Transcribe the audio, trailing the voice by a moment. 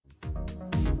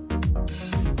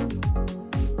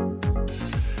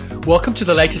Welcome to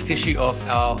the latest issue of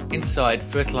our Inside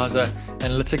Fertilizer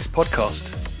Analytics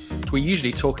podcast. We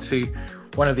usually talk to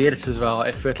one of the editors of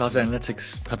our Fertilizer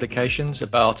Analytics publications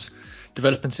about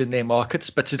developments in their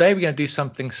markets, but today we're going to do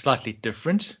something slightly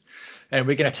different, and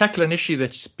we're going to tackle an issue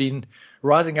that's been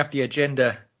rising up the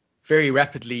agenda very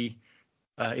rapidly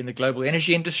in the global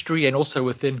energy industry and also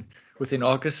within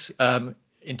Argus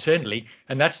internally,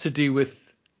 and that's to do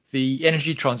with the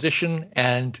energy transition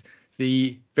and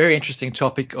the very interesting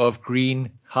topic of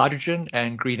green hydrogen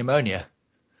and green ammonia.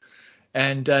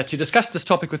 And to discuss this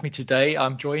topic with me today,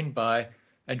 I'm joined by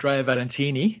Andrea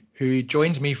Valentini, who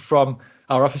joins me from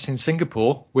our office in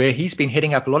Singapore, where he's been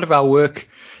heading up a lot of our work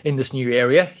in this new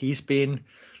area. He's been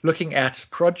looking at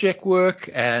project work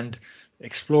and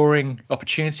exploring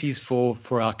opportunities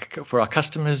for our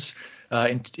customers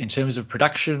in terms of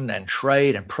production and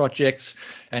trade and projects.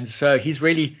 And so he's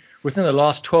really, within the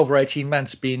last 12 or 18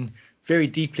 months, been very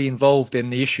deeply involved in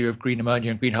the issue of green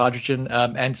ammonia and green hydrogen,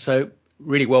 and so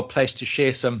really well placed to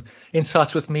share some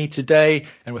insights with me today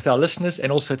and with our listeners,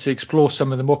 and also to explore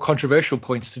some of the more controversial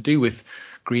points to do with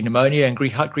green ammonia and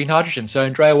green hydrogen. So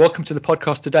Andrea, welcome to the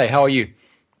podcast today. How are you?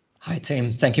 Hi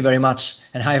Tim, thank you very much,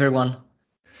 and hi everyone.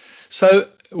 So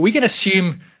we can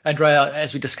assume, Andrea,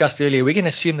 as we discussed earlier, we can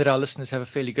assume that our listeners have a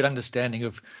fairly good understanding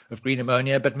of green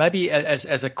ammonia, but maybe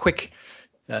as a quick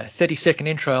 30-second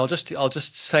intro, I'll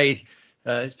just say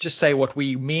what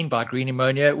we mean by green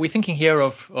ammonia. We're thinking here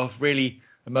of really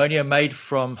ammonia made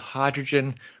from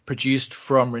hydrogen produced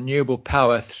from renewable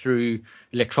power through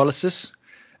electrolysis,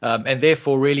 and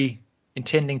therefore really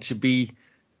intending to be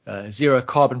zero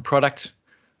carbon product,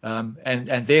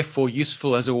 and therefore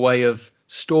useful as a way of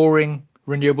storing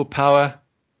renewable power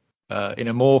in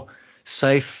a more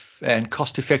safe and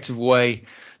cost-effective way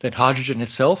than hydrogen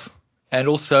itself, and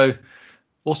also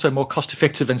more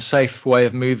cost-effective and safe way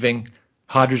of moving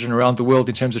hydrogen around the world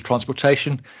in terms of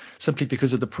transportation, simply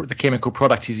because of the chemical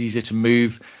product is easier to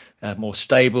move, more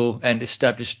stable, and has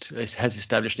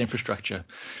established infrastructure.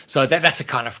 So that's a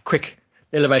kind of quick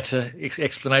elevator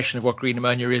explanation of what green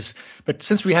ammonia is. But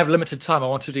since we have limited time, I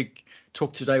wanted to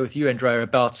talk today with you, Andrea,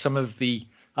 about some of the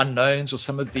unknowns or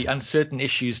some of the uncertain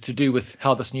issues to do with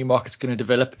how this new market's going to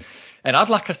develop. And I'd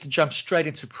like us to jump straight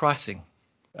into pricing.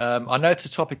 I know it's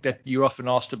a topic that you're often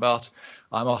asked about,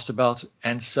 I'm asked about,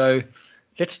 and so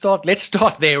let's start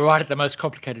there, right at the most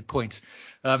complicated point.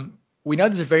 We know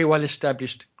there's a very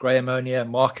well-established grey ammonia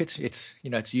market. It's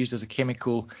used as a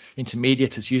chemical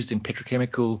intermediate. It's used in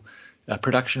petrochemical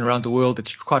production around the world.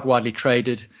 It's quite widely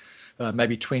traded,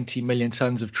 maybe 20 million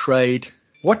tons of trade.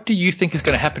 What do you think is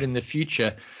going to happen in the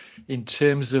future in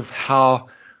terms of how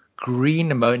green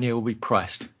ammonia will be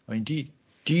priced? I mean,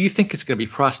 do you think it's going to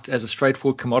be priced as a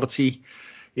straightforward commodity?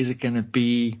 Is it going to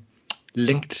be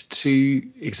linked to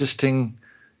existing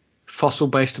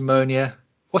fossil-based ammonia?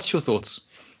 What's your thoughts?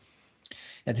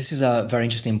 Yeah, this is a very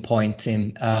interesting point,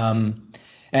 Tim.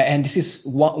 And this is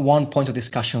one point of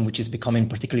discussion which is becoming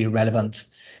particularly relevant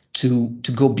to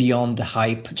go beyond the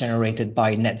hype generated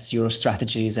by net zero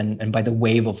strategies and by the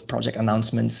wave of project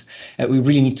announcements. We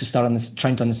really need to start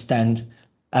trying to understand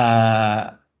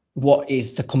what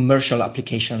is the commercial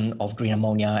application of green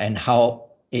ammonia and how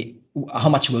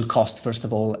much it will cost, first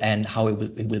of all, and how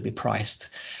it will be priced.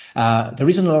 There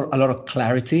isn't a lot of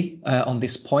clarity on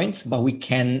this point, but we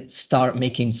can start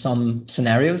making some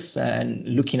scenarios and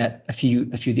looking at a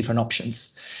few different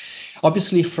options.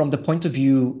 Obviously, from the point of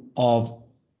view of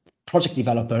project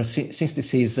developers, since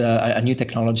this is a new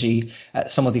technology,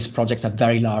 some of these projects are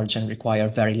very large and require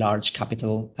very large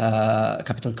capital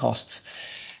costs.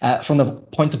 From the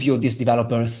point of view of these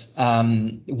developers,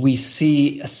 we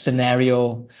see a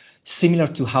scenario similar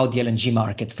to how the LNG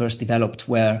market first developed,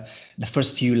 where the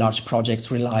first few large projects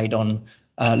relied on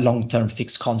long-term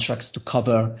fixed contracts to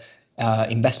cover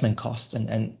investment costs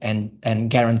and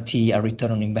guarantee a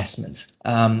return on investment.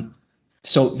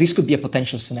 So this could be a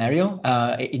potential scenario,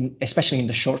 especially in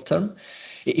the short term.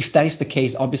 If that is the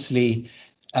case, obviously,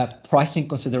 pricing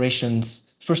considerations,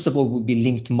 first of all, would be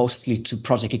linked mostly to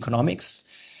project economics.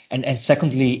 And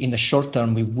secondly, in the short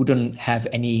term, we wouldn't have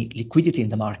any liquidity in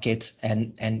the market,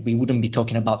 and we wouldn't be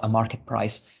talking about a market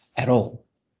price at all.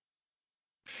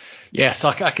 Yes,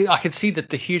 I can see that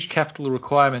the huge capital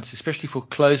requirements, especially for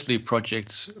closed loop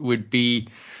projects, would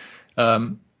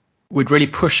really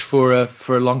push for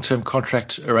a long-term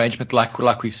contract arrangement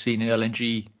like we've seen in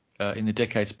LNG in the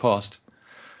decades past.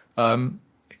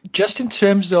 Just in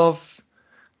terms of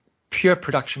pure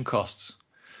production costs,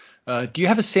 do you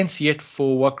have a sense yet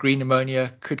for what green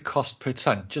ammonia could cost per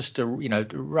ton? Just a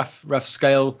rough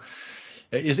scale.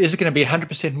 Is it going to be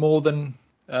 100% more than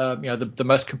the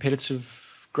most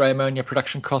competitive grey ammonia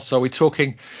production costs? Are we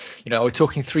talking, are we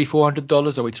talking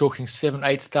 $300-400? Are we talking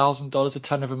 $7,000-8,000 a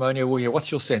ton of ammonia? Well, yeah,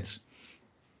 what's your sense?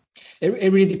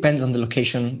 It really depends on the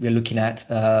location we're looking at,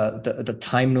 the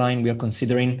timeline we are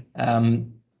considering.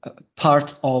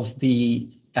 Part of the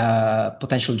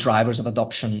potential drivers of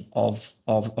adoption of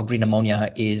green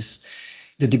ammonia is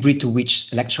the degree to which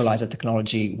electrolyzer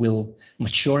technology will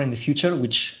mature in the future,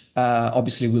 which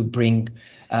obviously will bring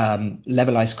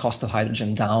levelized cost of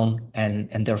hydrogen down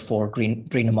and therefore green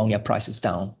ammonia prices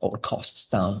down or costs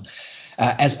down.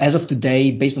 As of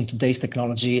today, based on today's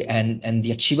technology and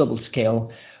the achievable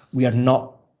scale, we are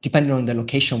not, depending on the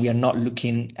location, we are not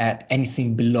looking at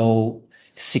anything below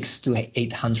 $600 to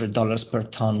 $800 per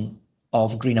ton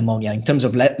of green ammonia in terms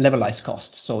of levelized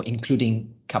costs, so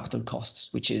including capital costs,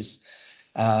 which is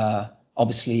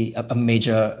obviously a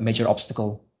major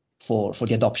obstacle for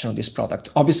the adoption of this product.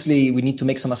 Obviously, we need to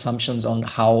make some assumptions on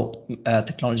how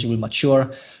technology will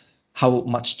mature, how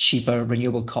much cheaper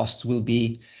renewable costs will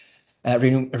be,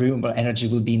 renewable energy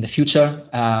will be in the future,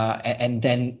 and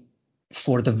then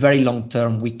for the very long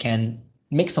term, we can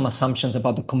make some assumptions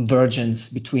about the convergence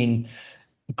between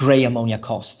gray ammonia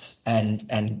costs and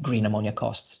green ammonia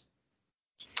costs.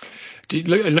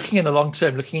 Looking in the long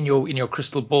term, looking in your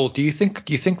crystal ball, do you think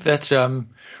that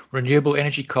renewable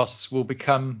energy costs will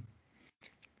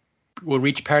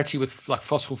reach parity with like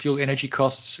fossil fuel energy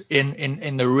costs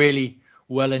in the really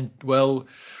well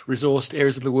resourced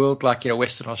areas of the world, like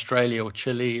Western Australia or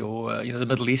Chile or the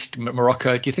Middle East,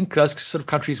 Morocco? Do you think those sort of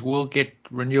countries will get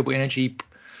renewable energy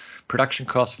production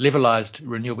costs, levelized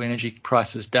renewable energy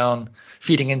prices down,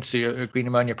 feeding into green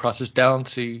ammonia prices down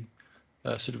to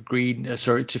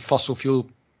to fossil fuel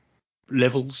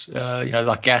levels,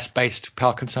 like gas-based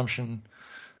power consumption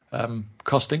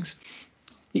costings?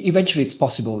 Eventually, it's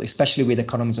possible, especially with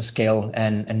economies of scale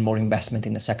and more investment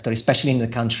in the sector, especially in the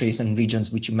countries and regions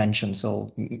which you mentioned,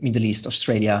 so Middle East,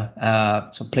 Australia,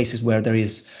 so places where there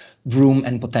is room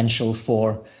and potential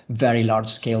for very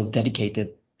large-scale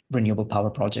dedicated renewable power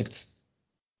projects.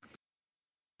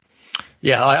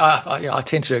 Yeah, I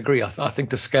tend to agree. I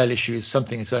think the scale issue is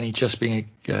something that's only just being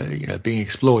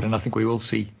explored, and I think we will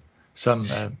see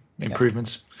some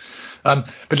improvements. But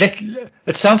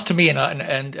it sounds to me,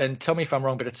 and tell me if I'm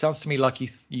wrong, but it sounds to me like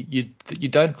you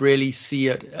don't really see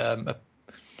a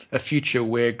future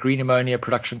where green ammonia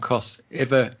production costs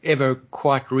ever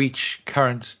quite reach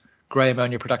current grey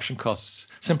ammonia production costs,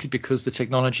 simply because the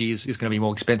technology is going to be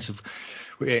more expensive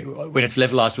when it's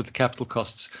levelized with the capital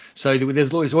costs. So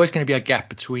there's always going to be a gap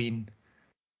between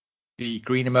the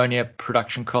green ammonia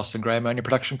production costs and grey ammonia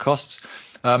production costs,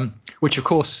 which of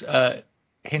course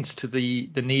hints to the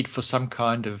need for some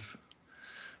kind of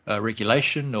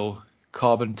regulation or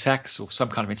carbon tax or some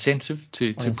kind of incentive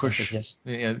to push. Yes.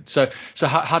 So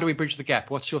how do we bridge the gap?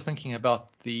 What's your thinking about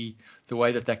the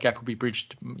way that gap will be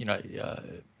bridged? In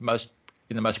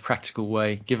the most practical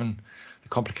way, given the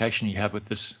complication you have with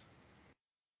this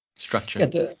structure. Yeah,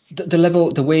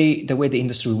 the way the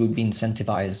industry will be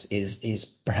incentivized is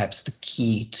perhaps the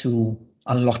key to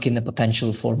unlocking the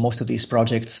potential for most of these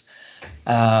projects.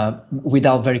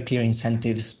 Without very clear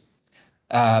incentives,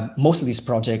 most of these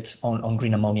projects on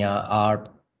green ammonia are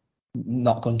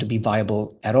not going to be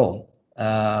viable at all.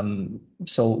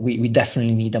 So we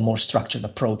definitely need a more structured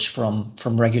approach from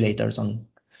regulators on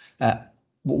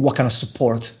what kind of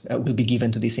support will be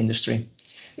given to this industry,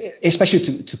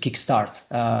 especially to kickstart.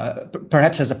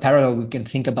 Perhaps as a parallel, we can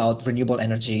think about renewable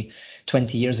energy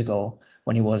 20 years ago,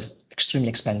 when it was extremely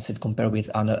expensive compared with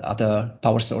other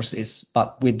power sources,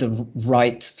 but with the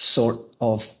right sort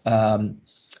of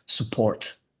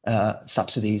support,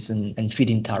 subsidies and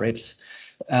feed-in tariffs,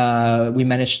 we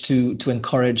managed to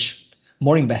encourage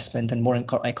more investment and more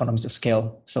economies of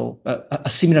scale. So a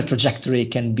similar trajectory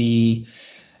can be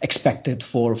expected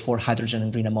for hydrogen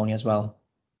and green ammonia as well.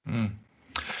 I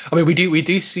mean, we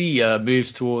do see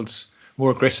moves towards more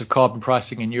aggressive carbon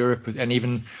pricing in Europe, and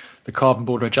even the carbon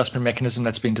border adjustment mechanism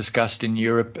that's been discussed in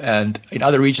Europe, and in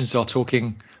other regions are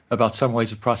talking about some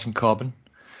ways of pricing carbon.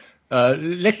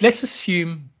 Let's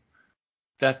assume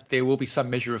that there will be some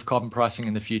measure of carbon pricing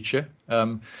in the future,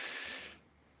 and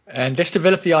let's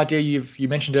develop the idea you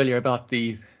mentioned earlier about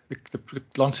the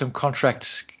long-term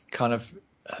contract kind of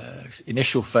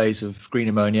initial phase of green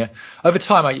ammonia. Over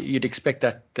time, you'd expect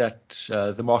that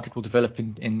the market will develop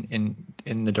in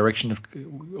the direction of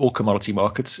all commodity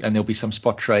markets, and there'll be some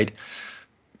spot trade.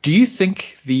 Do you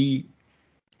think the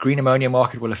green ammonia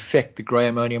market will affect the grey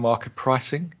ammonia market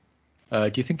pricing?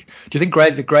 Do you think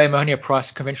the grey ammonia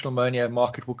price, conventional ammonia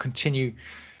market, will continue,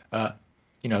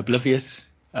 oblivious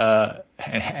and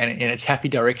in its happy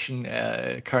direction,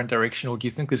 current direction, or do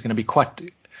you think there's going to be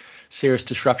quite serious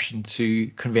disruption to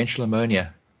conventional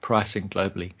ammonia pricing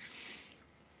globally?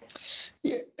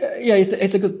 Yeah,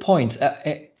 it's a good point.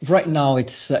 Right now,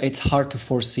 it's hard to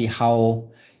foresee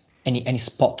how any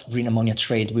spot green ammonia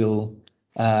trade will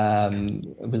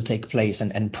take place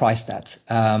and price that.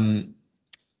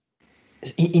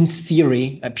 In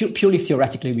theory, purely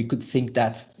theoretically, we could think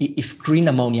that if green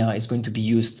ammonia is going to be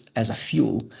used as a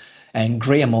fuel, and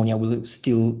gray ammonia will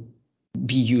still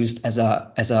be used as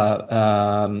a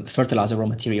fertilizer raw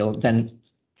material, then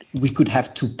we could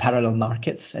have two parallel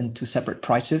markets and two separate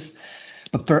prices.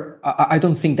 But I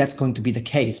don't think that's going to be the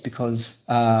case, because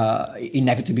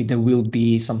inevitably there will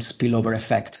be some spillover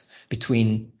effect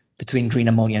between green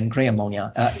ammonia and gray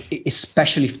ammonia,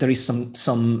 especially if there is some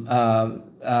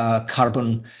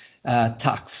carbon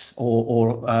tax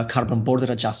or carbon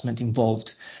border adjustment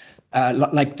involved,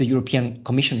 like the European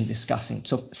Commission is discussing.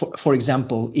 So, for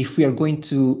example, if you're going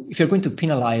to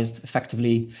penalize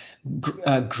effectively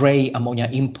gray ammonia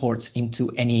imports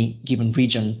into any given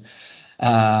region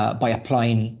by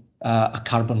applying a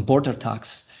carbon border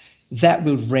tax, that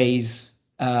will raise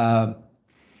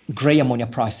gray ammonia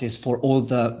prices for all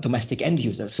the domestic end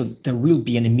users. So there will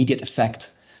be an immediate effect,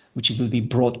 which will be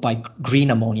brought by green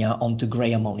ammonia onto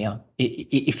gray ammonia,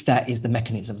 if that is the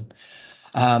mechanism.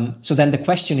 So then the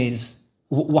question is,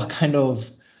 what kind of,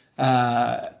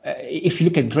 if you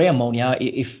look at gray ammonia,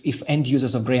 if end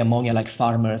users of gray ammonia, like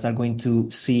farmers, are going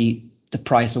to see the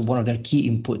price of one of their key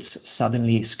inputs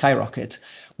suddenly skyrocket,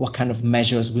 what kind of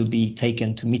measures will be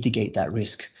taken to mitigate that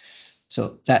risk?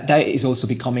 So that is also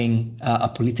becoming a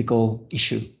political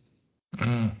issue.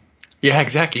 Yeah,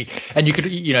 exactly. And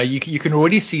you can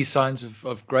already see signs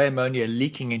of grey ammonia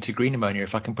leaking into green ammonia,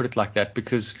 if I can put it like that,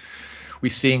 because we're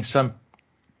seeing some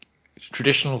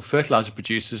traditional fertilizer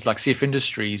producers like CF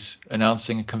Industries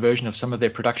announcing a conversion of some of their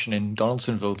production in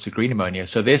Donaldsonville to green ammonia.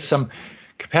 So there's some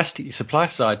capacity supply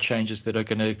side changes that are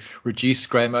going to reduce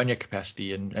grey ammonia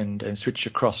capacity and switch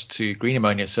across to green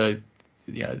ammonia. So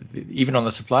even on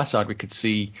the supply side, we could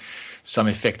see some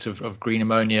effects of green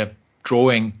ammonia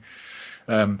drawing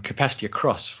capacity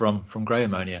across from grey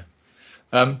ammonia.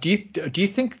 Do you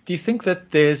think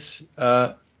that there's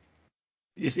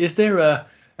is there a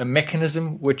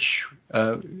mechanism which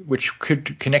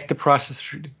could connect the prices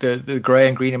through the grey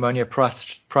and green ammonia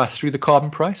price through the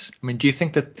carbon price? I mean, do you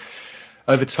think that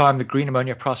over time the green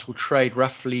ammonia price will trade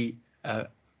roughly above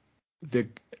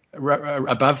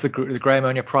the grey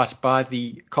ammonia price by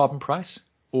the carbon price,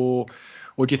 or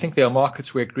do you think there are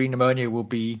markets where green ammonia will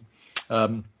be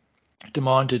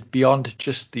demanded beyond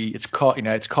just its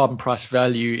carbon price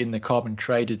value in the carbon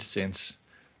traded sense,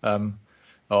 like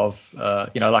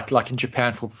in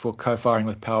Japan for co-firing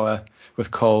with power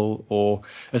with coal or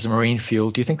as a marine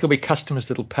fuel? Do you think there'll be customers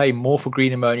that'll pay more for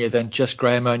green ammonia than just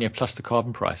grey ammonia plus the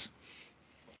carbon price?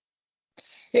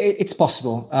 It's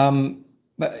possible,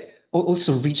 but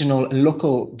also regional and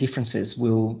local differences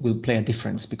will play a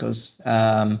difference, because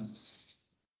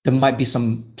there might be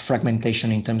some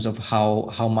fragmentation in terms of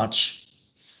how much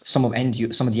some of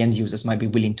the end users might be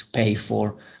willing to pay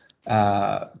for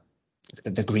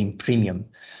the green premium.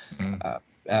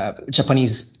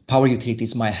 Japanese power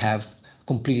utilities might have a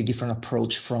completely different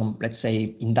approach from, let's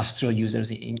say, industrial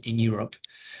users in Europe.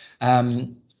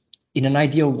 In an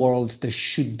ideal world, there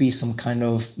should be some kind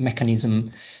of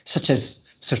mechanism, such as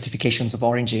certifications of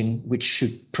origin, which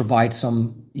should provide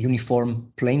some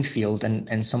uniform playing field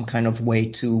and some kind of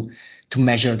way to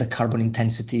measure the carbon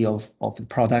intensity of the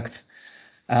product,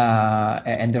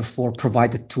 and therefore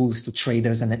provide the tools to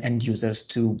traders and end users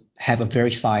to have a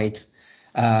verified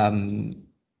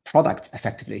product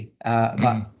effectively.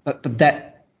 But that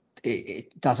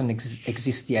it doesn't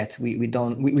exist yet.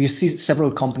 We see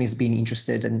several companies being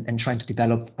interested and trying to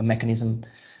develop a mechanism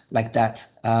like that,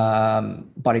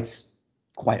 but it's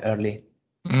quite early.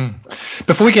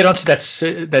 Before we get onto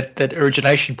that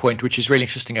origination point, which is really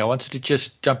interesting, I wanted to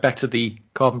just jump back to the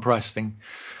carbon price thing.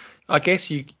 I guess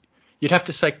you'd have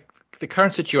to say the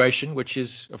current situation, which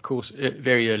is of course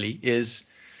very early, is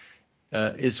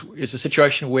a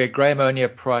situation where grey ammonia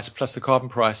price plus the carbon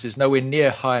price is nowhere near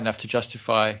high enough to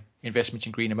justify investments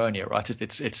in green ammonia, right?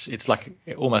 It's like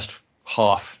almost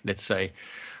half, let's say,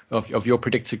 of your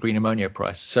predicted green ammonia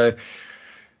price. So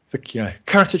the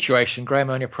current situation, grey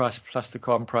ammonia price plus the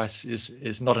carbon price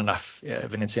is not enough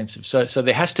of an incentive. So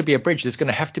there has to be a bridge. There's going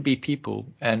to have to be people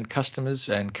and customers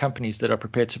and companies that are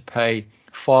prepared to pay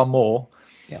far more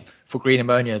for green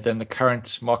ammonia than the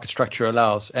current market structure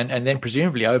allows, and then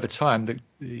presumably over time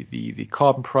the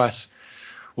carbon price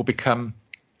will become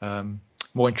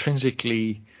more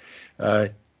intrinsically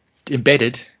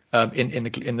embedded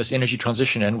in this energy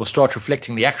transition, and will start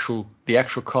reflecting the actual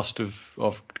cost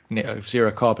of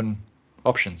zero carbon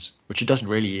options, which it doesn't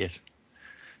really yet.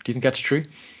 Do you think that's true?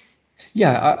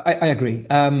 Yeah, I agree.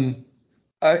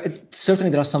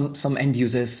 Certainly, there are some end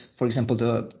users, for example,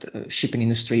 the shipping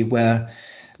industry, where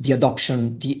the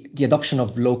adoption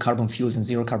of low carbon fuels and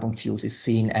zero carbon fuels is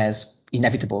seen as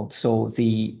inevitable. So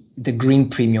the green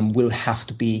premium will have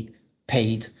to be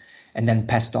paid and then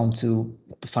passed on to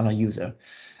the final user.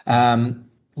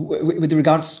 With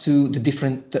regards to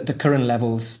the current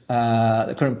levels,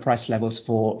 the current price levels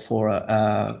for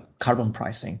carbon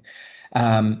pricing,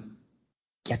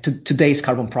 today's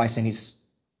carbon pricing is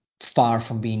far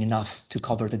from being enough to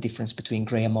cover the difference between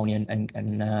grey ammonia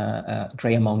and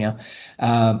grey ammonia.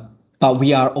 But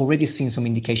we are already seeing some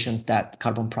indications that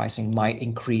carbon pricing might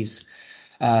increase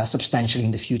substantially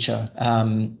in the future.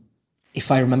 If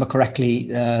I remember correctly,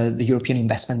 the European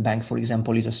Investment Bank, for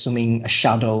example, is assuming a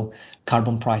shadow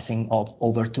carbon pricing of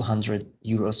over 200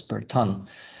 euros per ton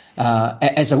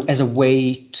as a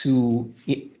way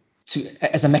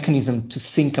as a mechanism to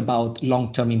think about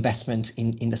long-term investment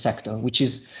in the sector, which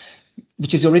is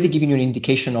already giving you an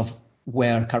indication of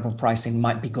where carbon pricing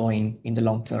might be going in the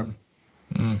long term.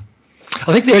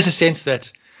 I think there is a sense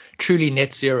that truly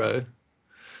net zero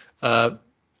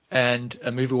and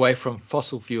a move away from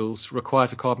fossil fuels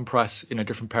requires a carbon price in a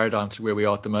different paradigm to where we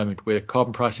are at the moment, where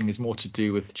carbon pricing is more to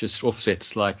do with just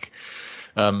offsets like,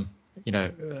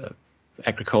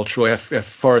 agriculture or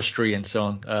forestry and so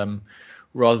on,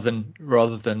 rather than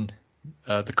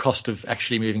the cost of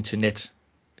actually moving to net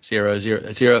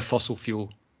zero fossil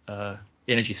fuel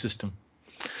energy system.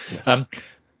 Yeah.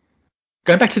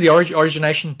 Going back to the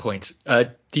origination point,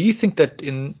 do you think that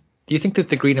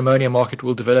the green ammonia market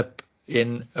will develop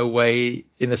in a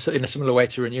similar way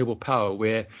to renewable power,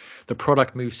 where the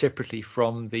product moves separately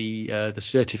from the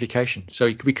certification?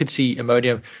 So we could see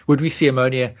ammonia. Would we see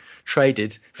ammonia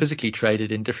physically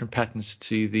traded in different patterns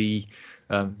to the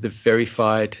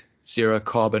verified zero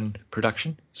carbon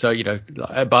production? So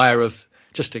a buyer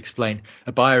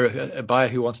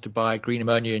who wants to buy green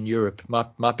ammonia in Europe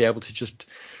might be able to just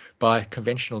buy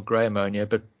conventional grey ammonia,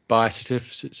 but buy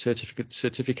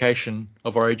certification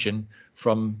of origin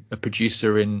from a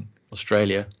producer in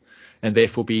Australia, and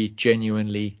therefore be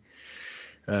genuinely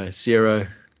zero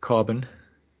carbon,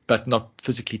 but not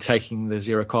physically taking the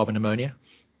zero carbon ammonia. Do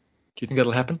you think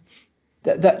that'll happen?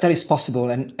 That is possible,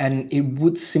 and it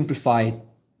would simplify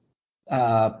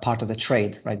part of the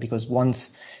trade, right? Because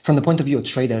once, from the point of view of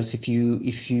traders, if you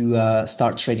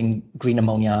start trading green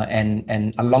ammonia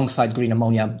and alongside green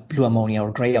ammonia, blue ammonia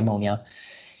or grey ammonia,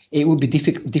 it would be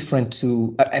different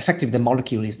to effectively the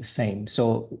molecule is the same.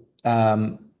 So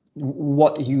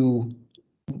what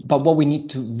we need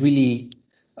to really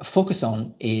focus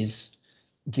on is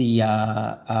the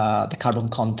carbon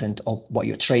content of what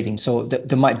you're trading. So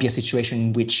there might be a situation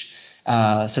in which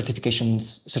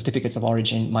certificates of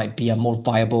origin might be a more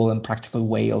viable and practical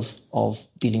way of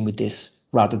dealing with this,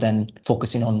 rather than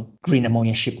focusing on green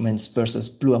ammonia shipments versus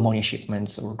blue ammonia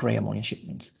shipments or grey ammonia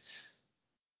shipments.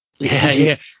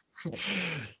 Yeah.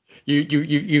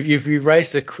 You've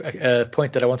raised a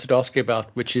point that I wanted to ask you about,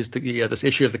 which is this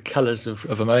issue of the colors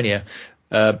of ammonia,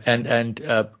 and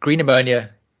green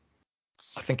ammonia.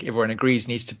 I think everyone agrees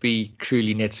needs to be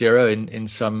truly net zero in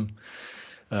some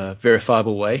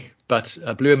verifiable way. But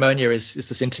blue ammonia is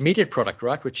this intermediate product,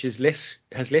 right, which has less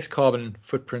carbon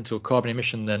footprint or carbon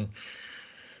emission than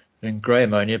grey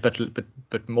ammonia,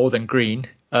 but more than green.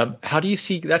 How do you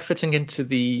see that fitting into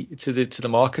the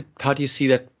market? How do you see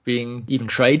that being even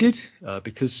traded?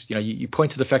 Because you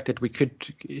point to the fact that we could,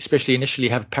 especially initially,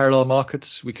 have parallel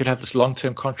markets. We could have this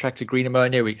long-term contracted green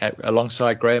ammonia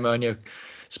alongside grey ammonia,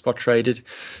 spot traded.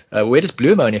 Where does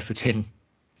blue ammonia fit in?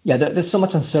 Yeah, there's so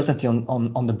much uncertainty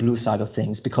on the blue side of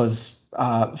things because,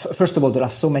 first of all, there are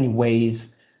so many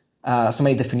ways, so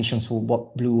many definitions for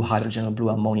what blue hydrogen or blue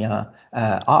ammonia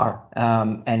are,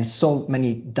 and so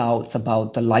many doubts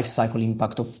about the life cycle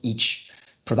impact of each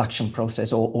production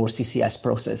process or CCS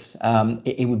process.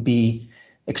 It would be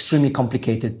extremely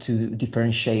complicated to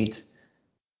differentiate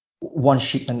one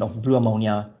shipment of blue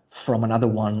ammonia from another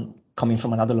one coming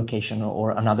from another location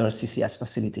or another CCS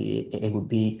facility. It would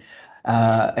be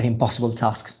an impossible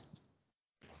task.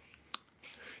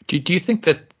 Do you think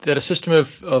that a system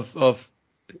of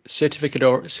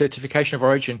certification of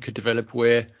origin could develop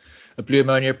where a blue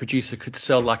ammonia producer could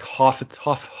sell like half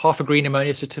a green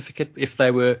ammonia certificate if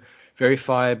they were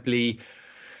verifiably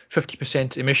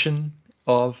 50% emission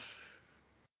of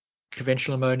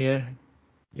conventional ammonia?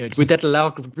 Would that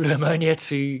allow blue ammonia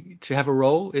to have a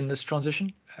role in this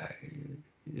transition?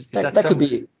 That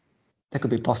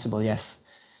could be possible, yes.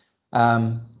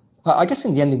 I guess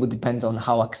in the end, it would depend on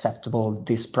how acceptable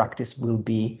this practice will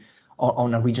be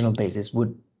on a regional basis.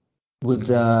 Would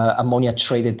ammonia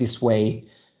traded this way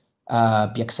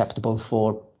be acceptable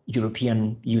for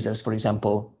European users, for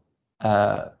example?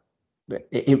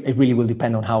 It really will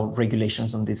depend on how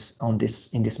regulations in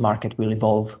this market will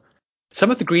evolve. Some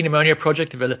of the green ammonia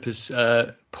project developers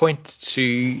point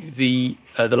to the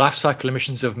life cycle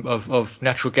emissions of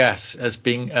natural gas as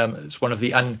being as one of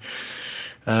the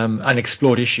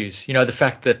unexplored issues. You know, the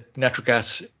fact that natural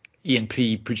gas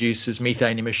E&P produces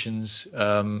methane emissions,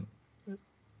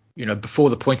 before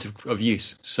the point of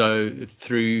use. So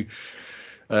through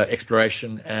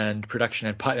exploration and production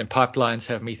and pipelines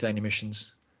have methane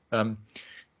emissions.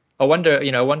 I wonder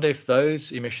if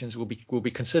those emissions will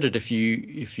be considered if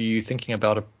you're thinking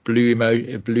about a blue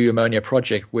ammonia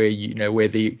project where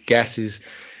the gas is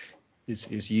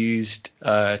used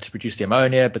to produce the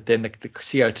ammonia, but then the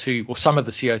CO2 or some of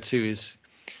the CO2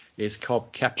 is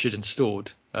captured and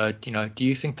stored. Do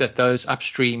you think that those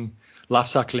upstream life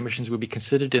cycle emissions will be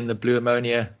considered in the blue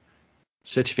ammonia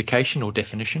certification or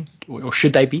definition, or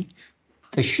should they be?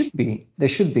 They should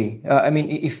be. I mean,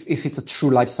 if it's a true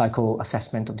life cycle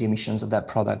assessment of the emissions of that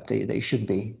product, they should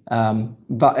be.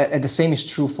 But the same is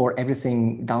true for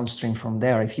everything downstream from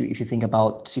there. If you think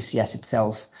about CCS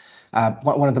itself,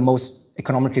 one of the most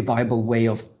economically viable way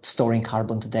of storing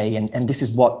carbon today, and this is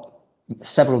what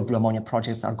several blue ammonia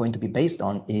projects are going to be based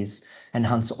on, is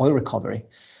enhanced oil recovery.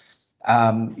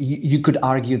 You could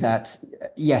argue that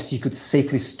yes, you could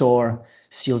safely store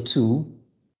CO2,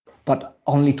 but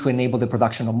only to enable the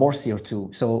production of more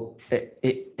CO2. So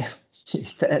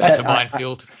that's a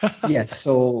minefield. Yes.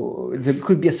 So there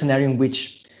could be a scenario in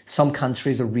which some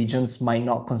countries or regions might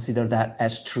not consider that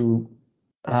as true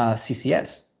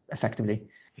CCS, effectively.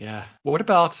 Yeah. What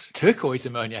about turquoise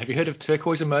ammonia? Have you heard of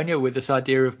turquoise ammonia, with this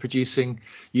idea of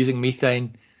using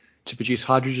methane to produce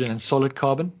hydrogen and solid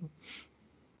carbon?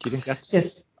 Do you think that's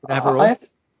yes? Have a role?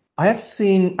 I have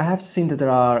seen that there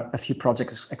are a few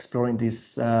projects exploring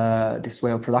this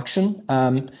way of production.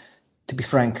 To be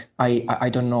frank, I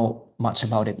don't know much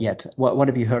about it yet. What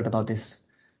have you heard about this?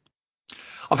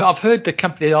 I've heard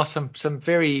there are some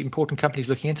very important companies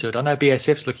looking into it. I know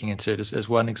BASF's looking into it as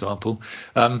one example.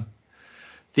 From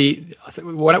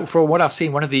what I've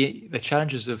seen, one of the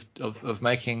challenges of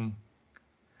making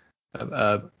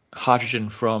hydrogen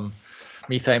from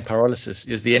methane pyrolysis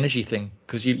is the energy thing,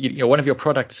 because one of your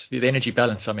products, the energy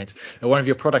balance, one of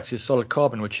your products is solid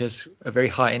carbon, which has a very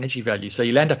high energy value. So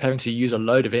you'll end up having to use a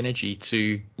load of energy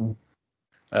to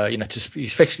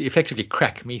effectively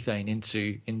crack methane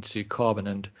into carbon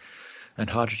and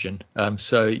hydrogen.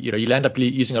 So you'll end up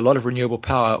using a lot of renewable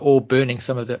power, or burning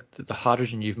some of the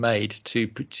hydrogen you've made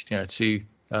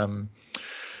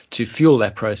to fuel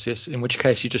that process, in which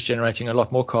case you're just generating a lot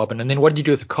more carbon. And then what do you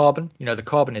do with the carbon? The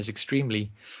carbon is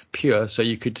extremely pure, so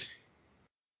you can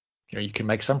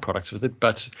make some products with it,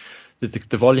 but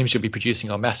the volumes you'll be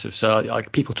producing are massive. So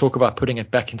people talk about putting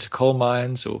it back into coal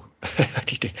mines, or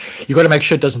you've got to make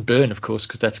sure it doesn't burn, of course,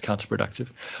 because that's counterproductive.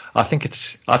 I think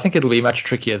it'll be much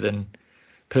trickier than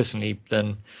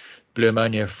blue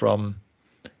ammonia from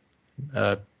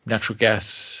natural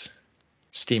gas,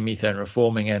 steam methane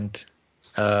reforming, and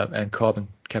carbon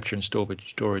capture and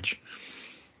storage.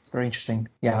 It's very interesting.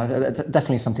 Yeah, that's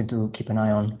definitely something to keep an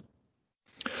eye on.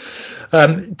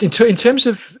 In terms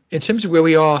of where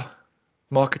we are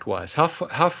market-wise, how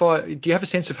far do you have a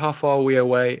sense of how far we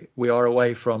are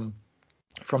away from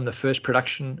the first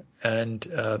production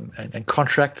and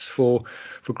contracts for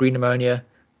green ammonia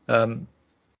in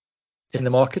the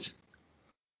market?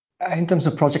 In terms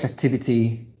of project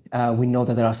activity, we know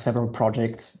that there are several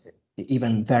projects,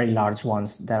 even very large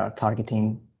ones, that are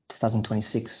targeting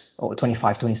 2026 or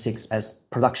 26 as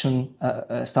production,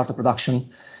 start of production.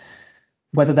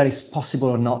 Whether that is possible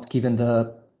or not, given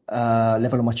the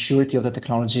level of maturity of the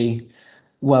technology,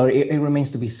 well, it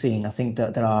remains to be seen. I think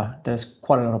that there's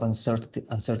quite a lot of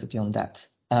uncertainty on that.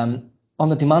 On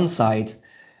the demand side,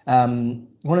 one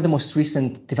of the most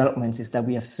recent developments is that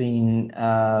we have seen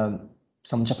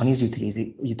some Japanese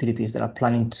utilities that are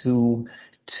planning to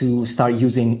start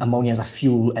using ammonia as a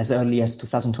fuel as early as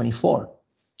 2024,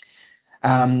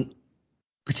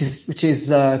 which is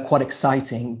quite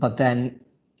exciting. But then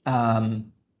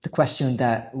the question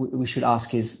that we should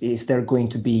ask is there going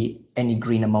to be any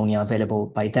green ammonia available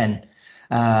by then?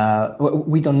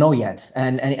 We don't know yet,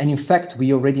 and in fact we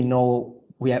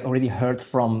have already heard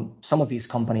from some of these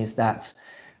companies that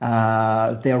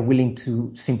they are willing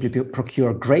to simply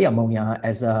procure grey ammonia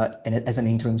as an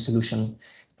interim solution,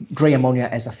 grey ammonia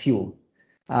as a fuel.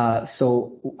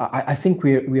 So I think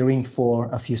we're in for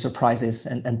a few surprises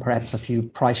and perhaps a few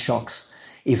price shocks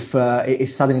if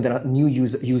suddenly there are new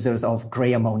users of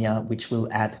gray ammonia, which will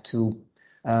add to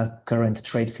current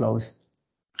trade flows.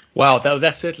 Wow,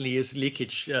 that certainly is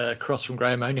leakage across from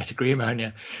grey ammonia to green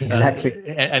ammonia. Exactly.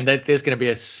 And that there's going to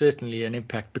be certainly an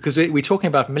impact, because we're talking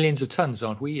about millions of tons,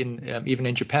 aren't we, even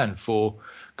in Japan for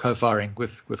co-firing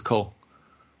with coal.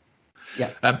 Yeah.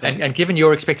 And given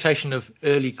your expectation of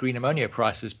early green ammonia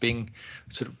prices being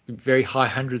sort of very high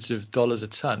hundreds of dollars a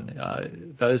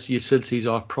ton, those utilities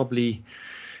are probably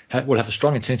will have a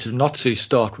strong incentive not to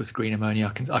start with green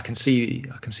ammonia. I can see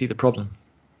the problem.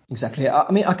 Exactly. I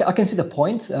mean, I can see the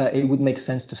point. It would make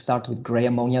sense to start with gray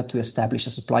ammonia to establish a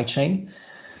supply chain.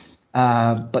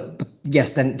 But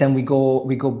yes, then we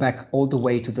go back all the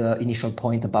way to the initial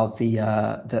point about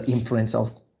the influence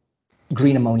of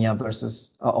green ammonia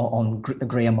versus on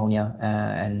gray ammonia,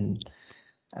 and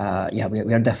we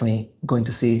are definitely going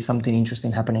to see something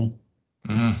interesting happening.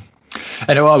 Mm.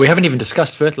 And we haven't even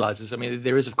discussed fertilizers. I mean,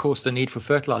 there is, of course, the need for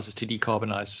fertilizers to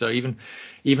decarbonize. So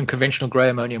even conventional grey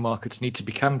ammonia markets need to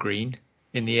become green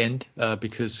in the end,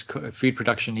 because food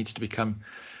production needs to become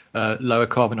lower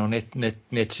carbon or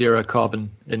net zero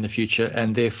carbon in the future,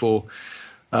 and therefore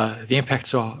the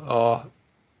impacts are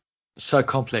so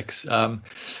complex.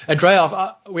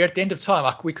 Andrea, we're at the end of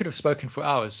time. We could have spoken for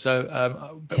hours,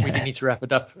 but we do need to wrap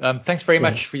it up. Thanks very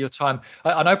much for your time.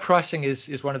 I know pricing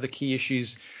is one of the key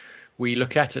issues we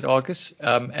look at Argus,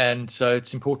 and so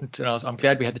it's important, and I'm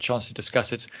glad we had the chance to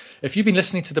discuss it. If you've been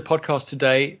listening to the podcast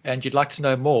today and you'd like to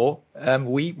know more,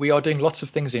 we are doing lots of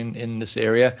things in this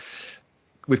area.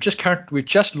 We've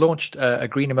just launched a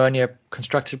green ammonia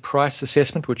constructed price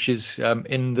assessment, which is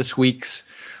in this week's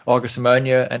Argus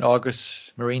Ammonia and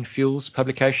Argus Marine Fuels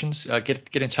publications.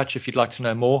 Get in touch if you'd like to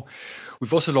know more.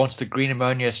 We've also launched the Green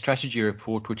Ammonia Strategy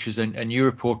Report, which is a new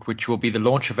report which will be the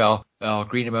launch of our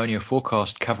green ammonia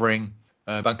forecast, covering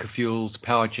bunker fuels,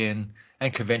 power gen,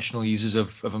 and conventional users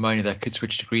of ammonia that could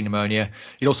switch to green ammonia.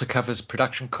 It also covers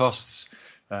production costs,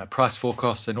 price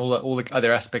forecasts, and all the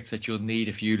other aspects that you'll need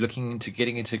if you're looking into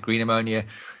getting into green ammonia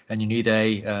and you need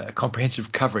a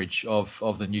comprehensive coverage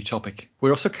of the new topic.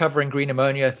 We're also covering green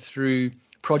ammonia through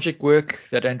project work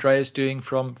that Andrea is doing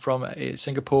from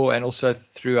Singapore, and also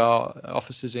through our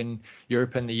offices in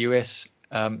Europe and the US,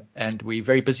 and we're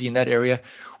very busy in that area.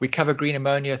 We cover green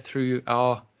ammonia through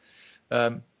our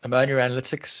ammonia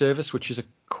analytics service, which is a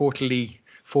quarterly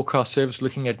forecast service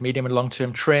looking at medium and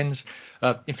long-term trends.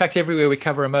 In fact, everywhere we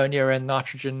cover ammonia and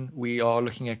nitrogen, we are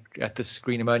looking at this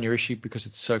green ammonia issue because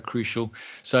it's so crucial.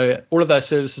 So all of those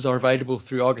services are available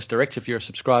through Argus Direct if you're a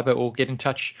subscriber, or get in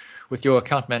touch with your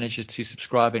account manager to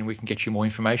subscribe and we can get you more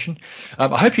information.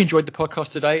 I hope you enjoyed the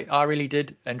podcast today. I really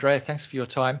did. Andrea, thanks for your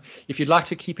time. If you'd like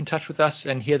to keep in touch with us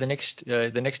and hear the next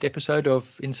episode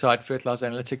of Inside Fertilizer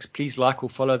Analytics, please like or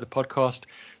follow the podcast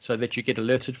so that you get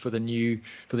alerted for the new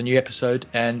episode.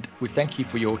 And we thank you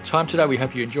for your time today. We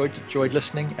hope you enjoyed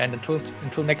listening. And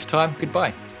until next time,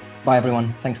 goodbye. Bye,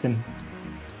 everyone. Thanks, Tim.